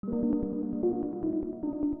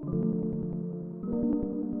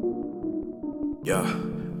Yeah,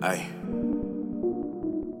 ayy.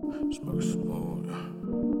 Smoke small, yeah.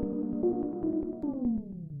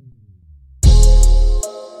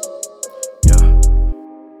 Yeah.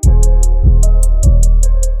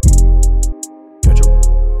 Got you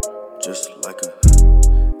just like a,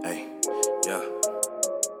 ayy, yeah.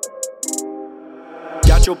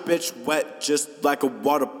 Got your bitch wet just like a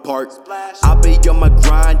water park. I be on my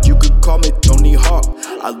grind, you can call me Tony Hawk.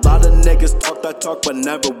 A lot of niggas talk that talk but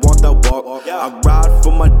never walk that walk. I ride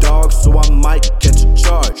for my dog so I might catch a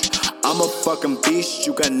charge. I'm a fucking beast,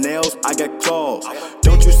 you got nails, I got claws.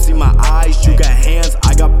 Don't you see my eyes, you got hands,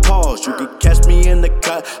 I got paws. You can catch me in the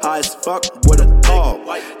cut, high as fuck with a dog.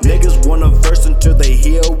 Niggas want a verse until they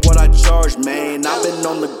hear what I charge, man. I've been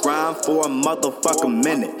on the grind for a motherfucking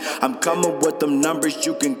minute. I'm coming with them numbers,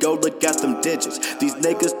 you can go look at them digits. These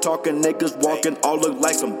niggas talking, niggas walking, all look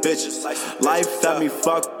like some bitches. Life had me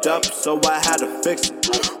fucked up, so I had to fix it.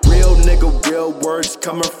 Real nigga, real words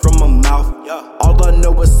coming from my mouth. All I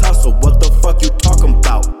know is hustle, what the fuck you talking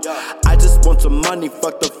about? I just want some money,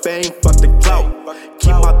 fuck the fame, fuck the clout.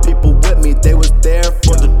 Keep my people with me, they was there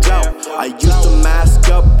for the drought. I used to mask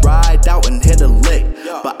up, ride out and hit a lick.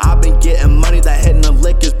 But I've been getting money, that hitting a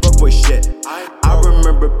lick is broke boy shit. I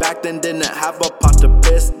remember back then didn't have a pot to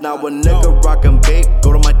piss. Now a nigga rockin' bait,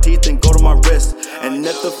 go to my teeth and go to my wrist. And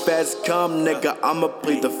if the feds come, nigga, I'ma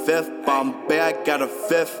plead the fifth. Bombay, I got a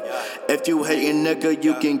fifth. If you hatin', nigga,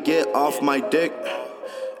 you can get off my dick.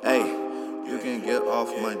 Hey, you can get off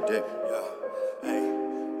my dick. Hey,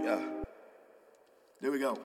 yeah. There we go.